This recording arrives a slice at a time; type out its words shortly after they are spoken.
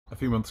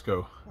few months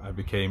ago, I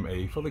became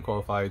a fully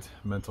qualified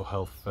mental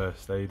health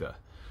first aider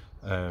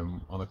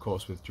on a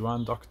course with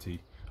Joanne Docherty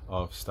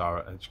of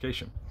Starra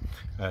Education.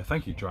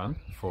 Thank you, Joanne,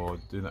 for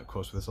doing that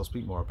course with us. I'll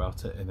speak more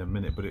about it in a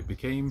minute, but it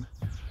became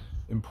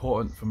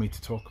important for me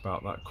to talk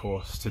about that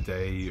course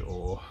today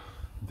or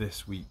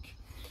this week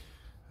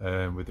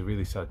with the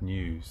really sad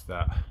news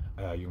that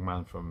a young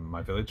man from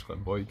my village,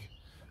 Glenboig,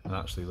 and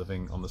actually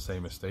living on the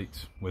same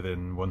estate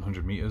within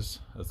 100 metres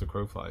as the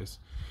crow flies,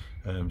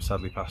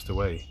 sadly passed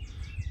away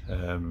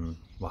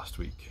last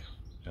week.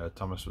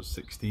 Thomas was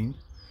 16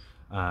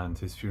 and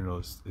his funeral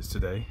is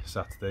today,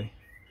 Saturday.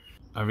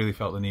 I really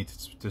felt the need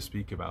to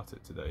speak about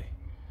it today,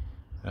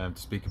 to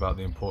speak about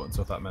the importance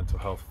of that mental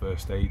health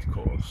first aid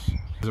course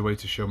as a way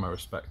to show my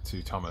respect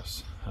to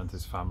Thomas and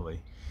his family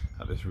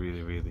at this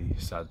really, really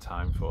sad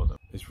time for them.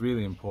 It's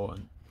really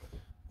important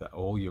that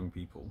all young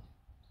people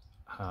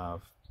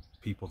have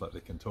people that they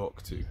can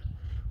talk to,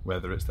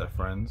 whether it's their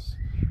friends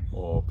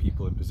or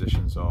people in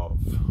positions of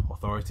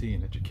authority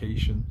in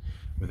education,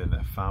 within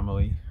their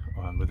family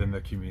and within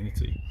their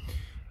community.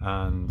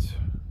 And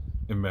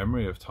in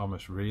memory of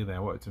Thomas, really, I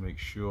wanted to make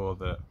sure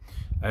that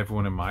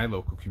everyone in my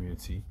local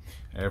community,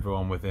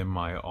 everyone within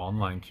my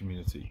online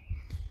community,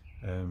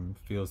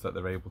 feels that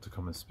they're able to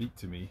come and speak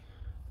to me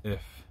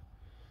if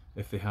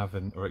they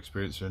haven't or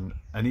experiencing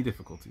any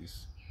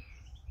difficulties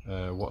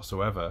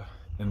whatsoever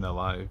in their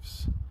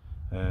lives,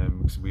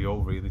 because we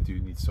all really do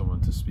need someone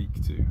to speak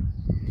to.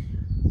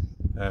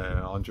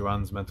 On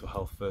Joanne's mental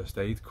health first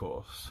aid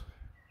course,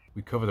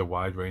 we covered a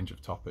wide range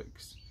of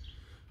topics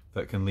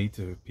that can lead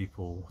to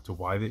people to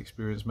why they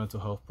experience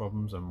mental health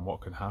problems and what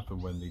can happen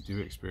when they do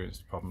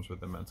experience problems with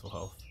their mental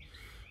health,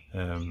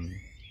 and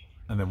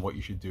then what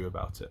you should do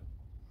about it.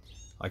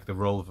 Like the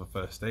role of a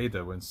first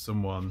aider when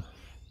someone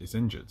is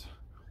injured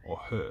or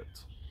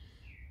hurt.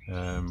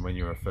 When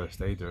you're a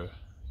first aider,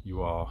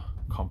 you are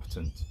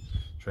competent,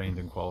 trained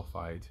and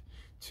qualified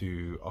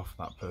to offer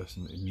that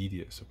person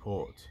immediate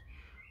support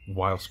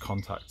whilst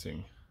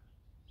contacting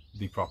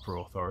the proper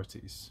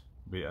authorities,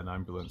 be it an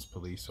ambulance,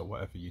 police or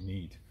whatever you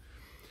need.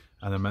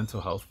 And a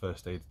mental health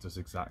first aider does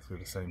exactly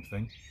the same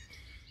thing.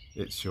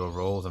 It's your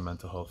role as a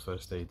mental health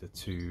first aider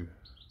to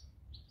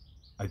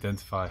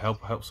identify,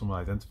 help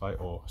someone identify,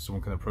 or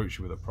someone can approach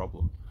you with a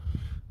problem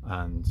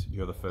and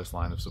you're the first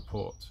line of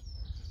support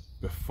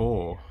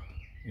before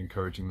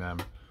encouraging them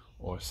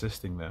or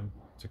assisting them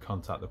to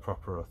contact the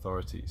proper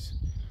authorities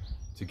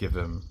to give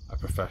them a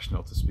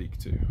professional to speak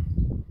to.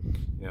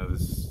 You know,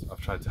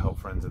 I've tried to help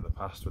friends in the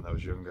past when I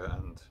was younger,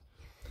 and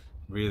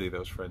really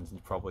those friends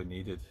probably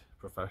needed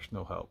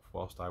professional help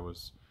whilst I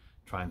was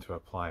trying to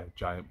apply a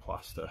giant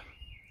plaster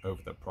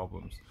over their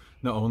problems.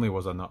 Not only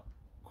was I not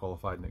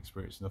qualified and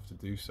experienced enough to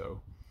do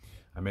so,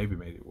 I maybe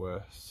made it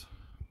worse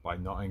by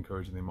not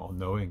encouraging them or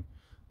knowing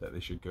that they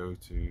should go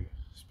to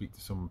speak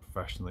to someone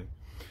professionally.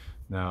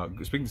 Now,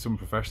 speaking to someone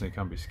professionally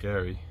can be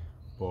scary,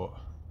 but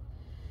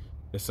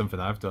it's something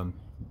I've done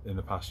in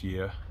the past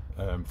year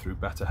through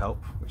BetterHelp,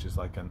 which is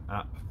like an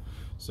app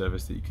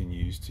service that you can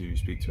use to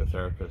speak to a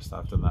therapist.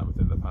 I've done that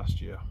within the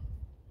past year,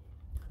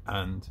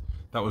 and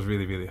that was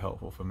really, really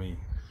helpful for me.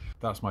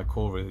 That's my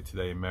call really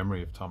today in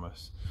memory of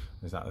Thomas,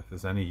 is that if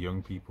there's any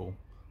young people,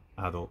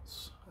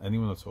 adults,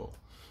 anyone at all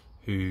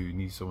who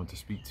needs someone to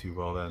speak to,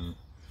 well then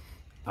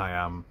I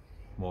am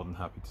more than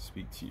happy to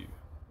speak to you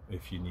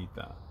if you need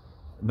that.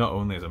 Not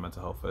only as a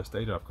mental health first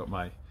aider, I've got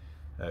my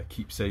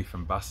Keep Safe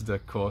Ambassador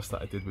course that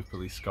I did with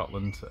Police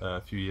Scotland a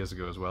few years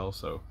ago as well,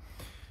 so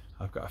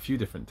I've got a few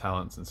different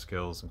talents and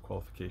skills and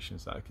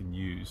qualifications that I can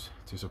use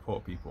to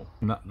support people.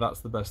 And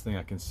that's the best thing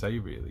I can say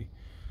really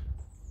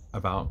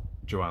about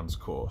Joanne's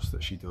course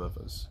that she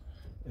delivers,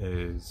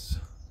 is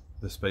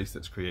the space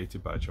that's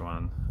created by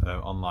Joanne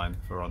online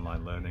for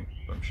online learning,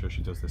 but I'm sure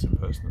she does this in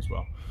person as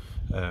well,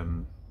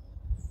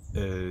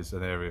 is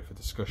an area for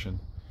discussion,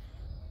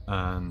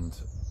 and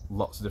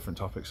lots of different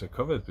topics are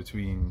covered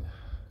between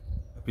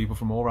people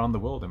from all around the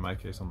world. In my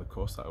case, on the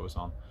course that I was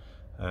on,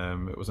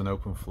 it was an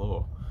open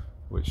floor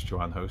which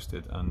Joanne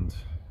hosted and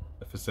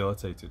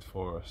facilitated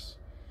for us,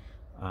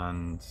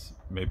 and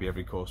maybe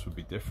every course would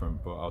be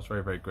different, but I was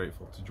very, very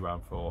grateful to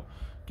Joanne for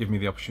giving me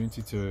the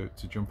opportunity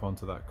to jump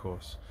onto that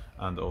course,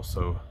 and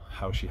also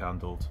how she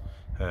handled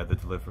the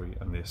delivery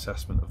and the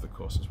assessment of the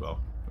course as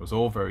well. It was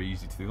all very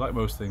easy to do. Like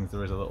most things,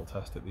 there is a little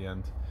test at the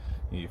end.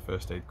 Your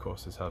first aid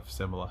courses have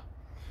similar,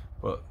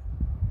 but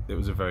it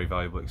was a very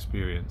valuable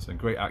experience and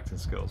great acting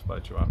skills by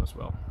Joanne as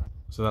well.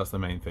 So that's the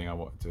main thing I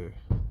wanted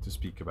to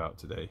speak about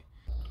today.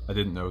 I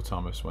didn't know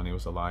Thomas when he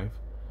was alive,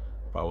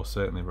 but I will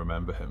certainly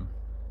remember him,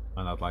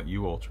 and I'd like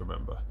you all to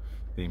remember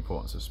the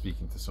importance of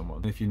speaking to someone.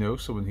 And if you know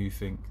someone who you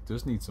think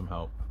does need some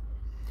help,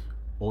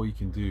 all you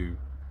can do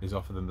is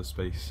offer them the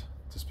space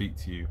to speak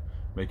to you,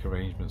 make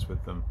arrangements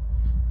with them,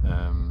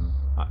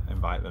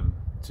 invite them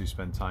to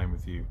spend time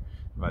with you,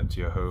 invite them to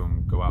your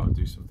home, go out and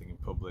do something in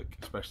public,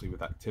 especially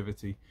with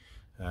activity.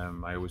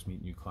 I always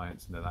meet new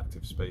clients in an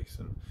active space,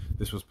 and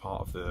this was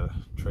part of the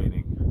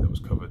training that was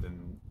covered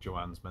in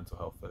Joanne's mental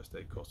health first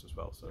aid course as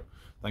well. So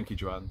thank you,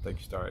 Joanne, thank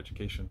you Starra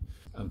Education,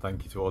 and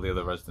thank you to all the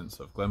other residents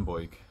of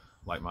Glenboig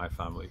like my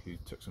family, who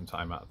took some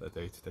time out of their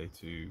day today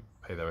to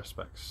pay their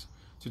respects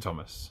to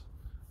Thomas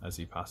as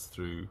he passed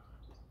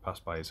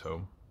by his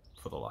home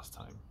for the last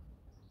time.